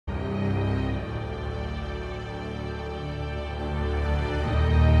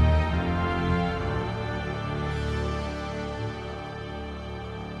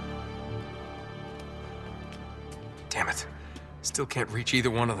still can't reach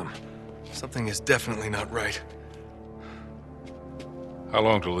either one of them. Something is definitely not right. How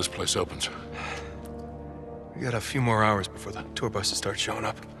long till this place opens? We got a few more hours before the tour buses start showing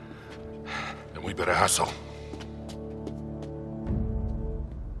up. Then we better hustle.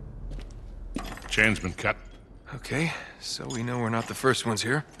 Chain's been cut. Okay, so we know we're not the first ones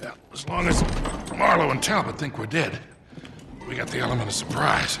here. Yeah, as long as Marlow and Talbot think we're dead, we got the element of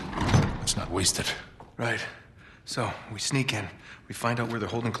surprise. Let's not waste it. Right. So, we sneak in. We find out where they're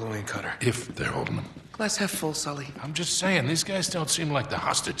holding Chloe and Cutter. If they're holding them. Glass half full, Sully. I'm just saying, these guys don't seem like the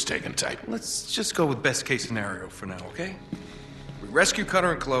hostage-taking type. Let's just go with best case scenario for now, okay? We rescue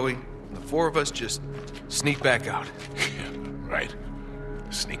Cutter and Chloe, and the four of us just sneak back out. Yeah, right.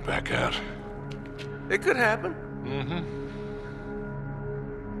 Sneak back out. It could happen. Mm-hmm.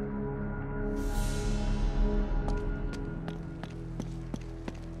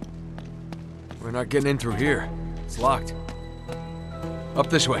 We're not getting in through here. It's locked. Up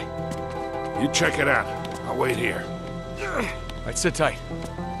this way. You check it out. I'll wait here. All right, sit tight.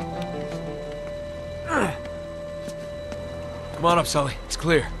 Come on up, Sully. It's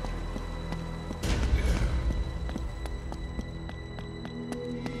clear.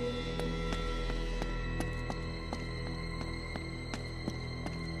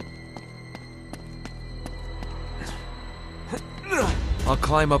 I'll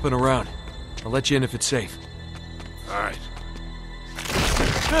climb up and around. I'll let you in if it's safe. All right.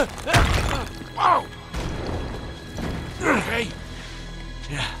 Whoa! You okay?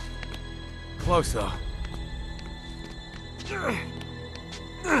 Yeah. Close, though.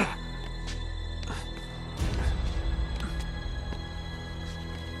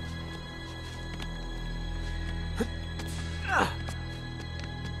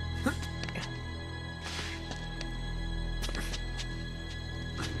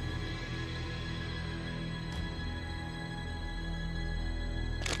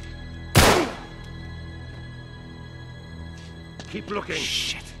 Keep looking.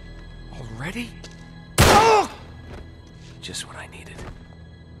 Shit. Already? Just what I needed.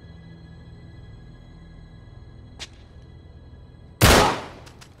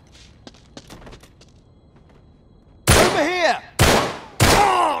 Over here!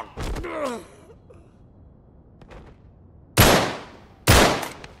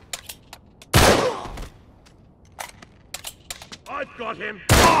 I've got him.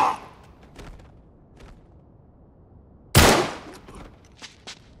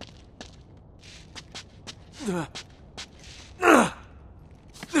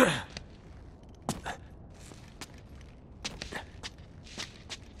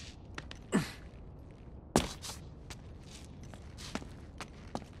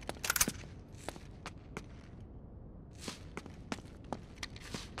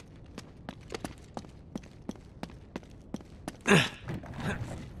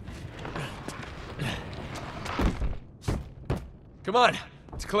 Come on,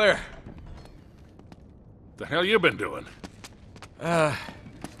 it's clear. The hell you been doing? The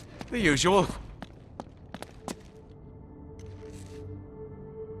usual.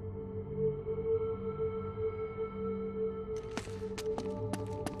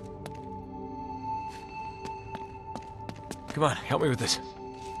 Come on, help me with this.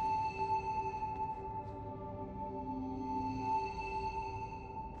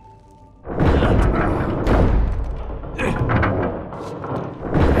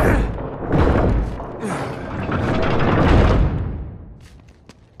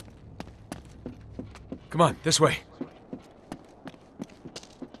 Come on, this way.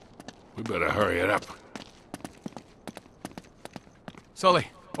 We better hurry it up. Sully,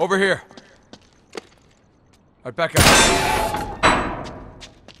 over here. All right, back up.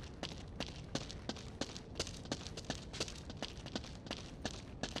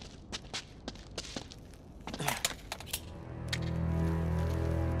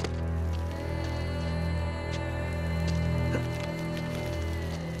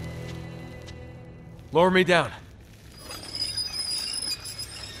 Lower me down.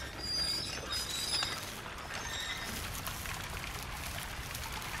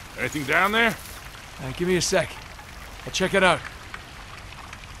 Anything down there? Give me a sec. I'll check it out.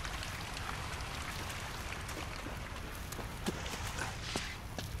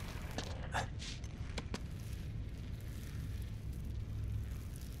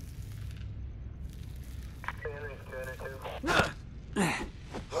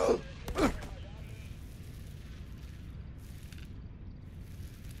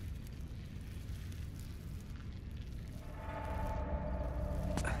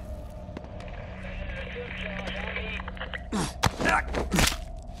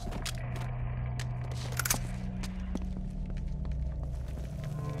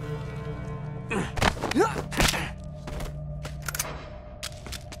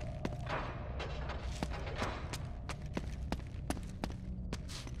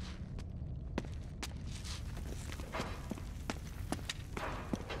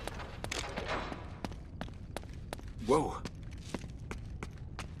 Whoa.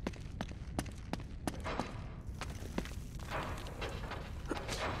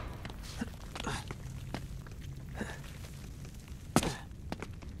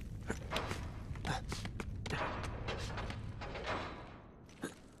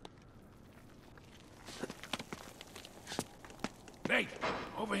 Nate,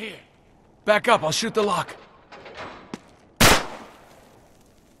 over here. Back up, I'll shoot the lock.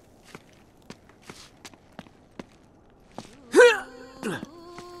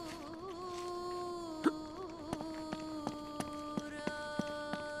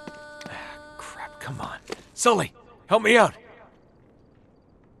 Crap, come on. Sully, help me out.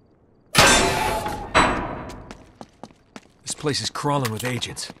 This place is crawling with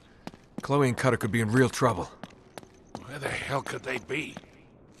agents. Chloe and Cutter could be in real trouble. Where the hell could they be?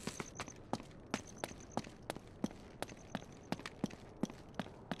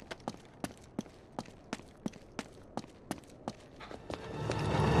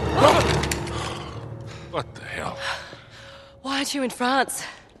 What the hell? Why aren't you in France?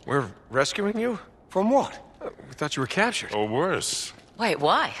 We're rescuing you? From what? We thought you were captured. Or worse. Wait,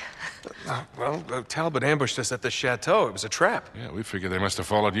 why? Talbot ambushed us at the chateau. It was a trap. Yeah, we figured they must have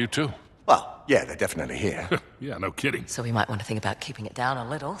followed you too. Well, yeah, they're definitely here. Yeah, no kidding. So we might want to think about keeping it down a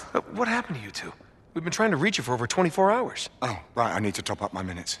little. What happened to you two? We've been trying to reach you for over 24 hours. Oh, right, I need to top up my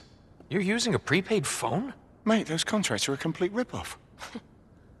minutes. You're using a prepaid phone? Mate, those contracts are a complete rip-off.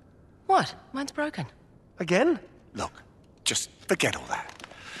 What? Mine's broken. Again? Look, just forget all that.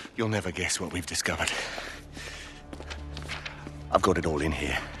 You'll never guess what we've discovered. I've got it all in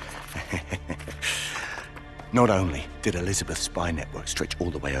here. Not only did Elizabeth's spy network stretch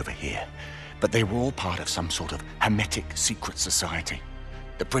all the way over here, but they were all part of some sort of hermetic secret society.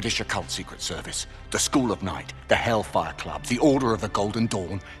 The British Occult Secret Service, the School of Night, the Hellfire Club, the Order of the Golden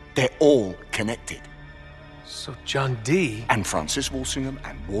Dawn, they're all connected. So John Dee... And Francis Walsingham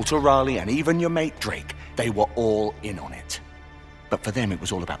and Walter Raleigh and even your mate Drake, they were all in on it. But for them, it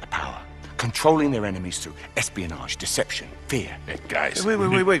was all about the power. Controlling their enemies through espionage, deception, fear. Hey, guys.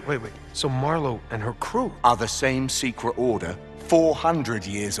 Wait. So Marlowe and her crew... Are the same secret order 400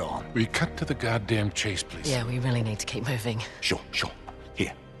 years on. We cut to the goddamn chase, please. Yeah, we really need to keep moving. Sure.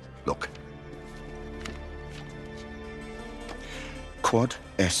 Here, look. Quod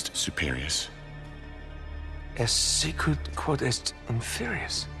est superius. Est sicut quod est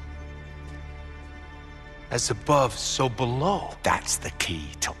inferius. As above, so below. That's the key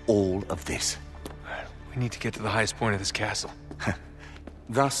to all of this. We need to get to the highest point of this castle.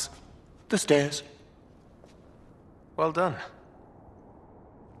 Thus, the stairs. Well done.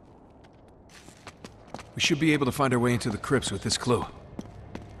 We should be able to find our way into the crypts with this clue.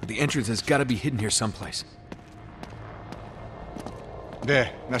 The entrance has got to be hidden here someplace. There,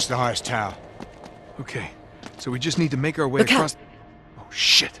 that's the highest tower. Okay, so we just need to make our way Look out. across... Oh,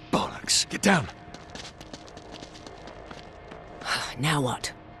 shit! Bollocks! Get down! Now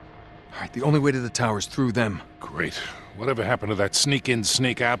what? All right, the only way to the tower is through them. Great. Whatever happened to that sneak-in,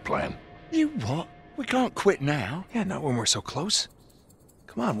 sneak-out plan? You what? We can't quit now. Yeah, not when we're so close.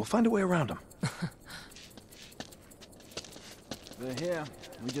 Come on, we'll find a way around them. They're here.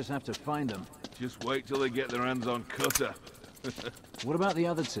 We just have to find them. Just wait till they get their hands on Cutter. What about the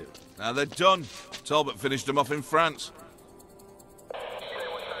other two? Now they're done. Talbot finished them off in France.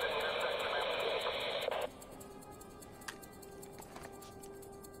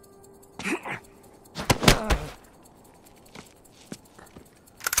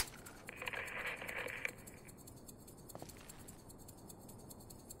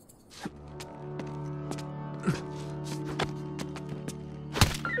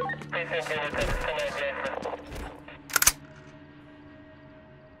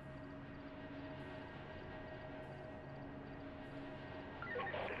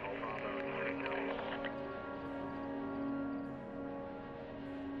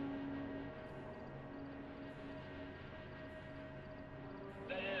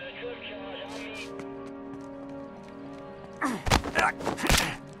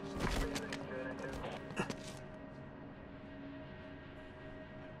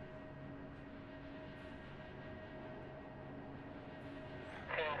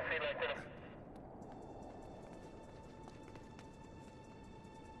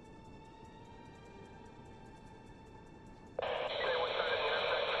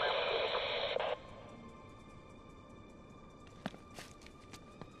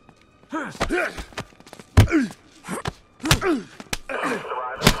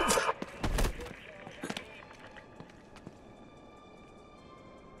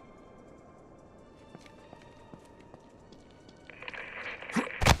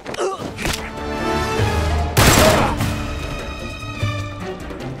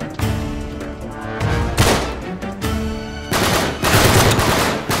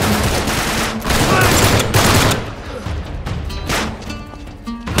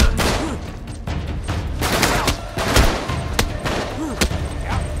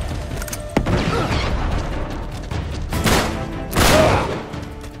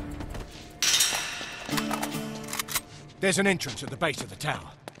 There's an entrance at the base of the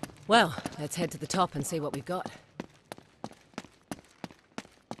tower. Well, let's head to the top and see what we've got.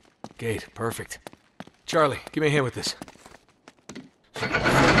 Gate, perfect. Charlie, give me a hand with this.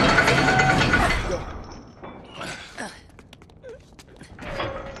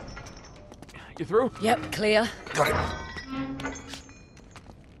 You through? Yep, clear. Got it.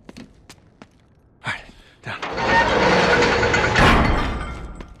 All right, down.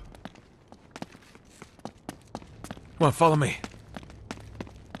 Come on, follow me.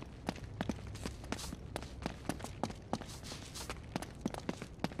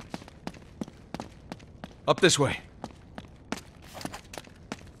 Up this way.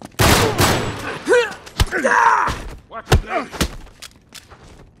 Watch it, Dave.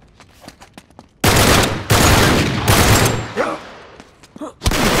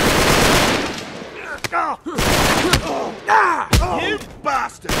 You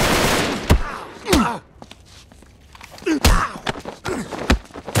bastard!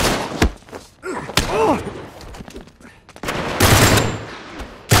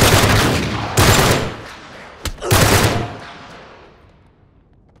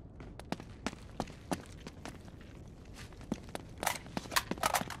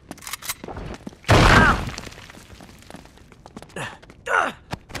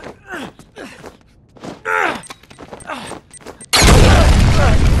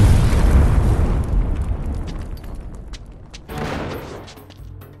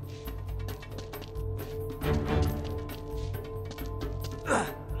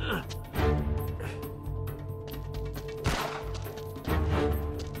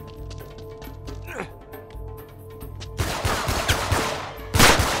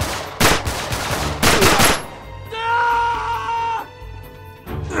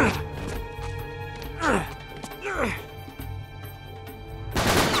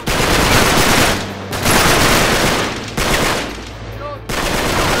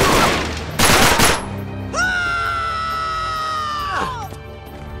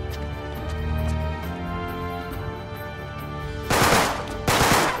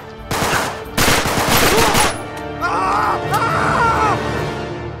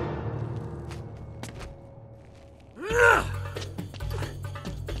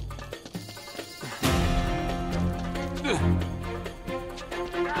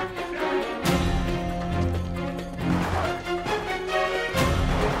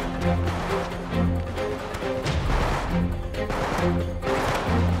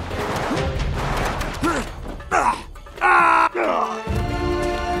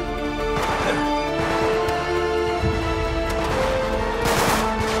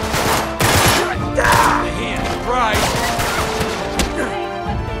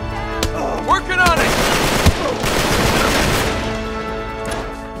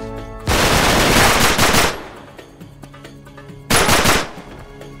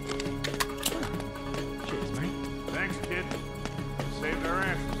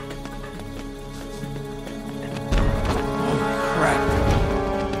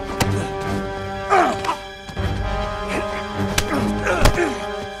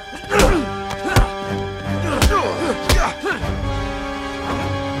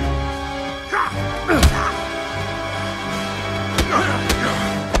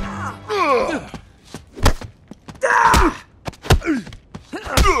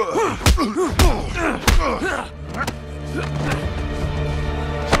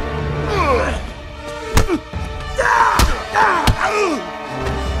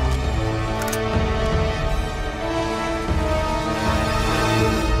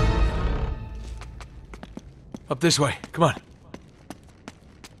 Up this way. Come on.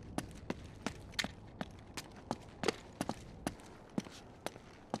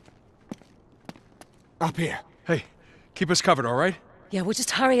 Up here. Hey, keep us covered, all right? Yeah, we'll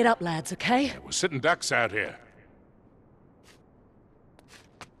just hurry it up, lads, okay? We're sitting ducks out here.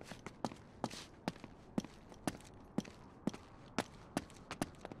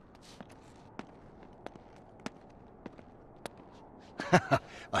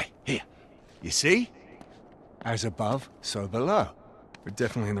 Aye, here. You see? As above, so below. We're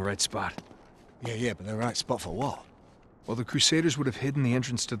definitely in the right spot. Yeah, but the right spot for what? Well, the Crusaders would have hidden the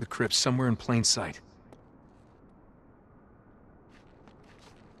entrance to the crypt somewhere in plain sight.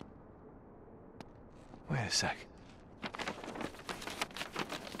 Wait a sec.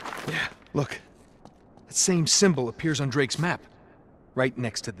 Yeah, look. That same symbol appears on Drake's map. Right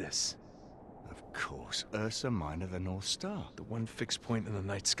next to this. Of course, Ursa Minor, the North Star. The one fixed point in the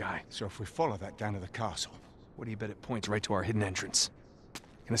night sky. So if we follow that down to the castle... What do you bet it points right to our hidden entrance?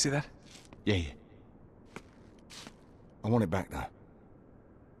 Can I see that? Yeah. I want it back, though.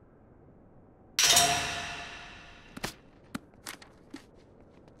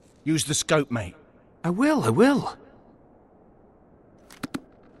 Use the scope, mate. I will.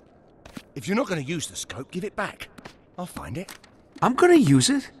 If you're not going to use the scope, give it back. I'll find it. I'm gonna use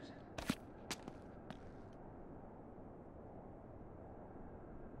it.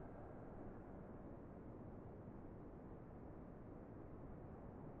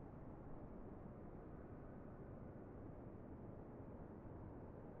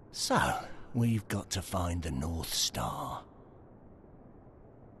 So, we've got to find the North Star.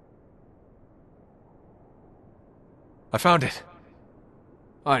 I found it.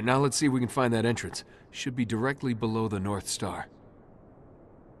 Alright, now let's see if we can find that entrance. Should be directly below the North Star.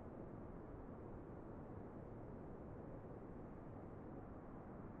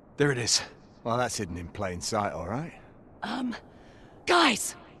 There it is. Well, that's hidden in plain sight, all right?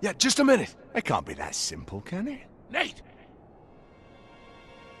 Guys! Yeah, just a minute. It can't be that simple, can it? Nate!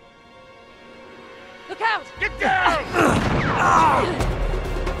 Look out! Get down!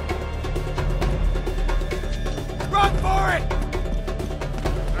 Run for it!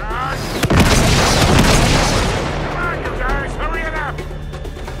 Come on, you guys, hurry it up!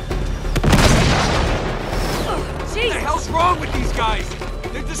 What the Jesus! hell's wrong with these guys?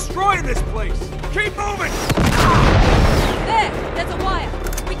 They're destroying this place. Keep moving! There! There's a wire.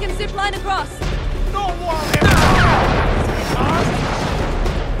 We can zip line across. No wire!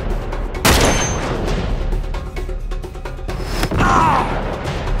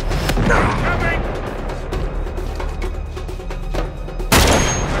 Coming!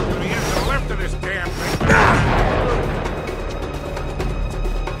 I'm gonna get to the left of this damn thing.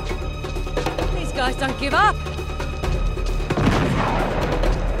 These guys don't give up.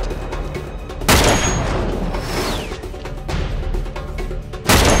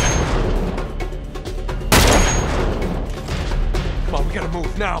 Come on, we gotta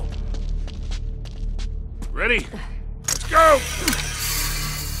move now. Ready? Let's go!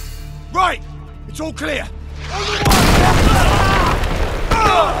 Right! It's all clear!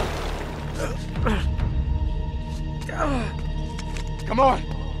 Come on!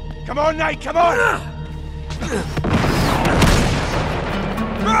 Come on, Nate, come on!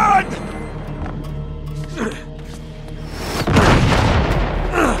 Run!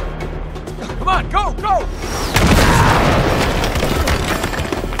 Come on, go, go!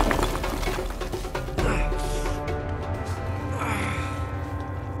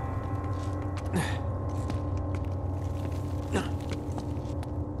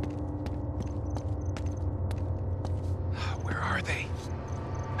 Where are they?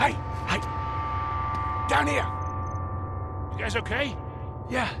 Hey! Down here! You guys okay?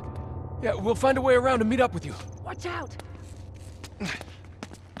 Yeah, we'll find a way around to meet up with you. Watch out!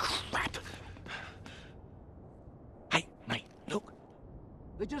 Crap! Hey, Nate, look.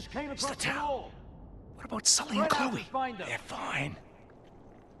 They just came It's across the the town. wall. What about Sully and Right out Chloe? to find them. They're fine.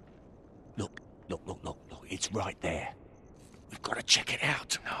 Look. It's right there. We've got to check it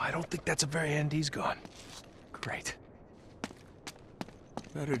out. No, I don't think that's a very end he's gone. Great.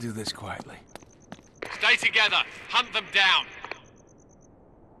 Better do this quietly. Stay together. Hunt them down.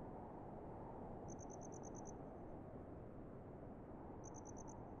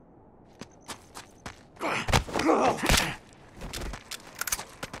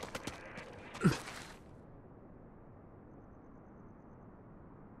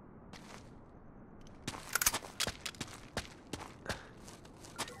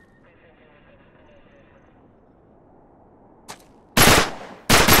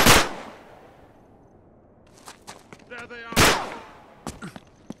 There they are!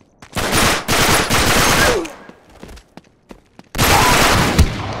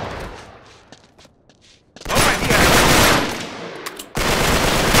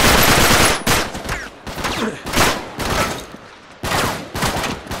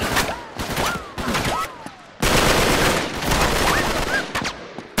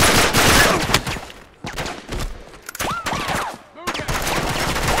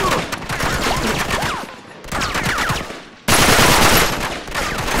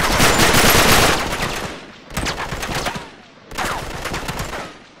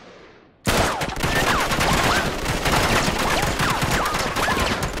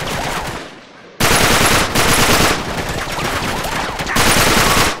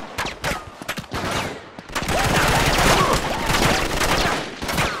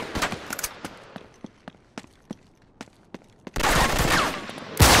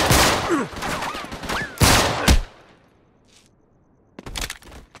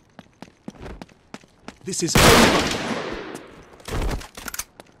 This is over.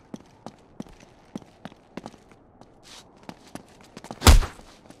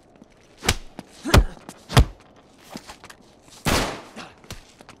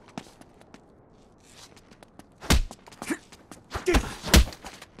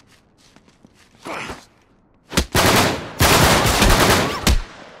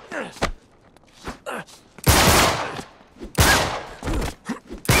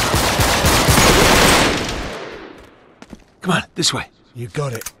 Come on, this way. You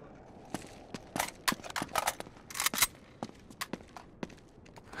got it.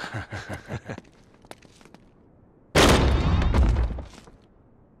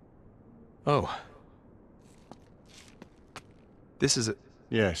 Oh. This is a...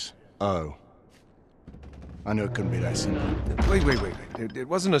 Yes. Oh. I knew it couldn't be that simple. Wait. It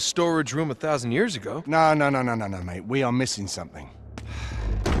wasn't a storage room 1,000 years ago. No, mate. We are missing something.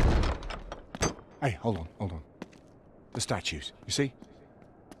 Hey, hold on. The statues, you see?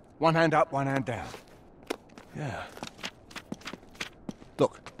 One hand up, one hand down. Yeah.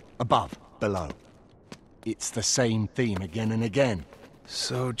 Look, above, below. It's the same theme again and again.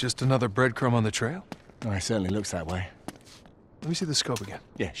 So, just another breadcrumb on the trail? Oh, it certainly looks that way. Let me see the scope again.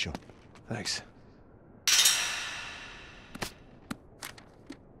 Yeah, sure. Thanks.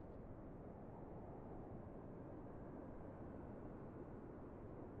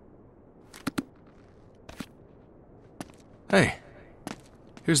 Hey,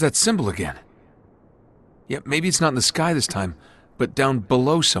 here's that symbol again. Yeah, maybe it's not in the sky this time, but down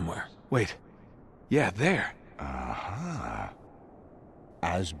below somewhere. Wait. Yeah, there. Aha.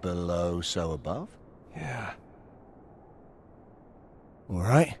 As below, so above? Yeah. All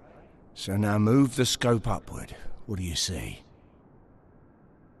right. So now move the scope upward. What do you see?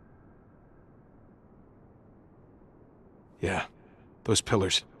 Yeah. Those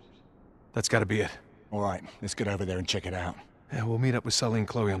pillars. That's gotta be it. All right, let's get over there and check it out. Yeah, we'll meet up with Sully and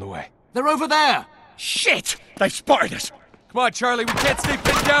Chloe on the way. They're over there! Shit! They spotted us! Come on, Charlie, we can't stay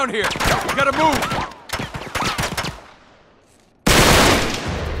pinned down here. We gotta move!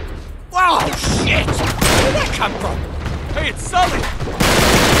 Oh, shit! Where did that come from? Hey, it's Sully!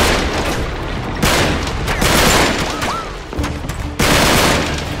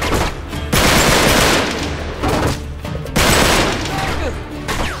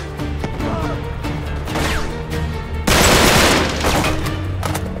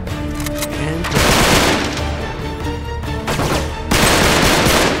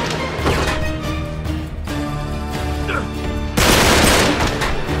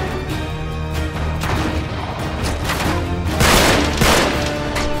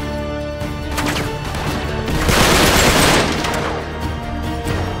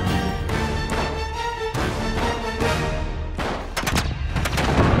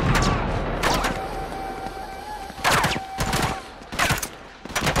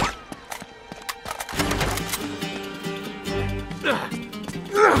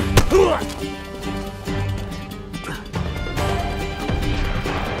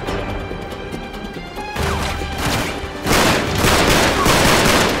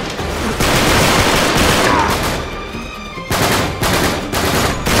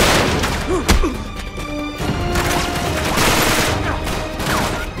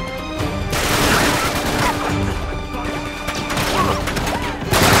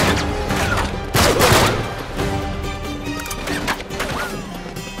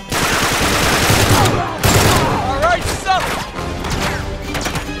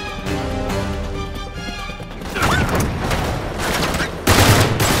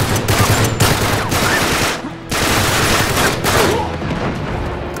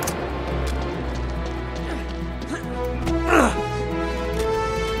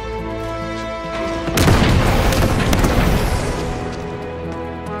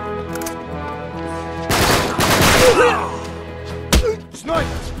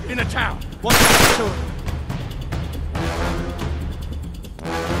 Snipers in a town. Watch out.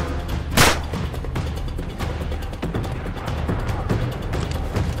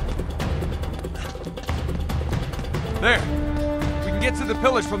 There. We can get to the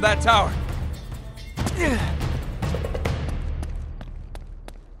pillars from that tower.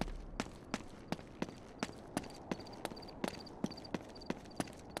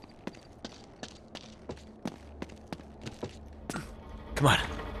 Come on.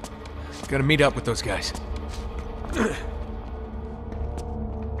 Gotta meet up with those guys.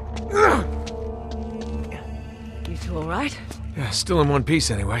 You two all right? Yeah, still in one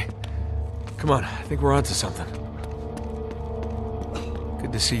piece anyway. Come on, I think we're onto something.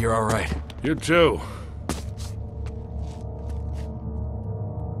 Good to see you're all right. You too.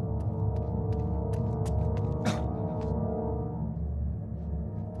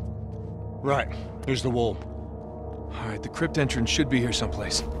 Right. Here's the wall. All right, the crypt entrance should be here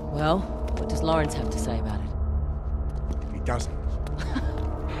someplace. Well, what does Lawrence have to say about it? He doesn't.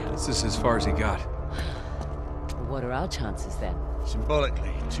 This is as far as he got. Well, what are our chances then?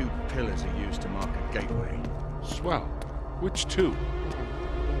 Symbolically, 2 pillars are used to mark a gateway. Swell. Which 2?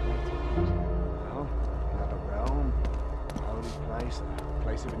 Well, another realm, a holy place, a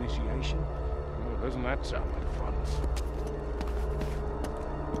place of initiation. Well, doesn't that sound like fun?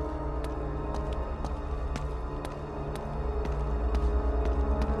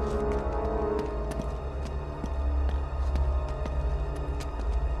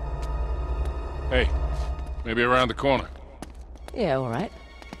 Hey, maybe around the corner. Yeah, all right.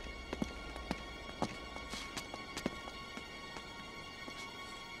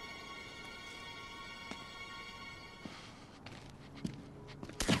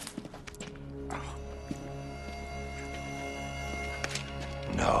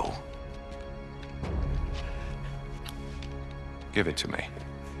 No. Give it to me.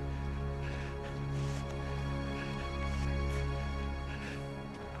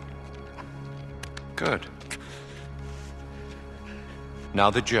 Good.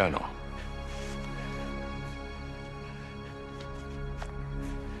 Now the journal.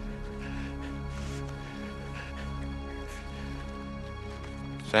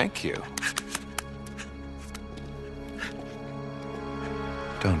 Thank you.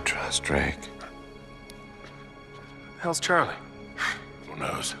 Don't trust Drake. Hell's Charlie? Who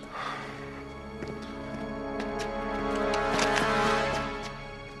knows?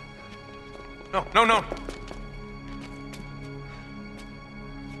 No.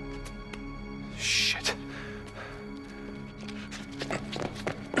 Shit.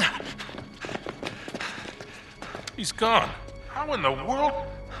 He's gone. How in the world?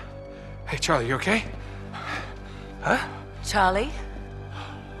 Hey, Charlie, you okay? Huh? Charlie?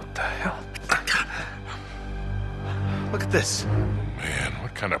 What the hell? Look at this. Man,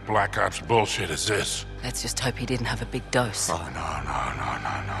 what kind of Black Ops bullshit is this? Let's just hope he didn't have a big dose. Oh, no.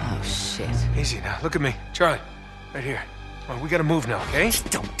 Oh, shit. Easy now. Look at me. Charlie, right here. Come on, we gotta move now, okay?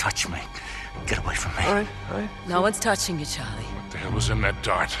 Don't touch me. Get away from me. All right. No one's touching you, Charlie. What the hell was in that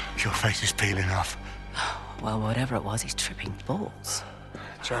dart? Your face is peeling off. Well, whatever it was, he's tripping balls.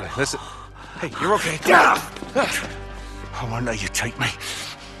 Charlie, listen. Hey, you're okay. I won't let you take me.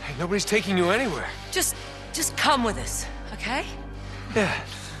 Hey, nobody's taking you anywhere. Just come with us, okay? Yeah.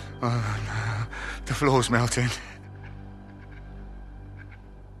 Oh, no. The floor's melting.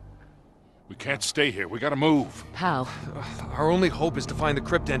 We can't stay here. We gotta move. How? Our only hope is to find the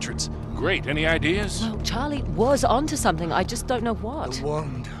crypt entrance. Great. Any ideas? Well, Charlie was onto something. I just don't know what. The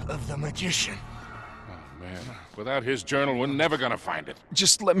wand of the magician. Oh, man. Without his journal, we're never gonna find it.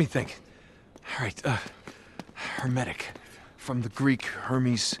 Just let me think. All right, hermetic. From the Greek,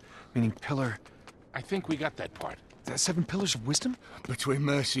 Hermes, meaning pillar. I think we got that part. 7 pillars of wisdom? Between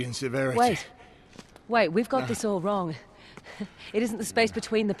mercy and severity. Wait, we've got this all wrong. It isn't the space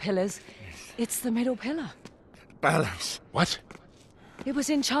between the pillars. It's the middle pillar. Balance. What? It was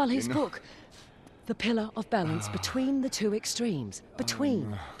in Charlie's book. The pillar of balance between the 2 extremes.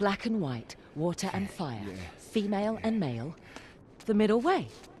 Between black and white, water and fire, female and male. The middle way.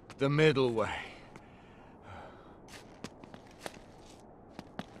 The middle way.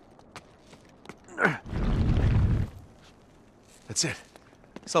 That's it.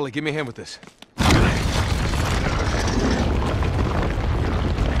 Sully, give me a hand with this. All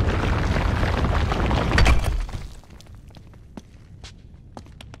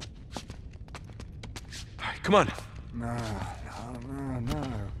right, come on. No.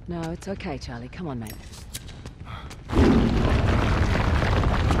 No, it's okay, Charlie. Come on, mate.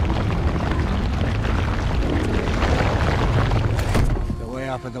 The way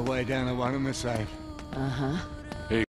up and the way down are one and the same. Uh-huh.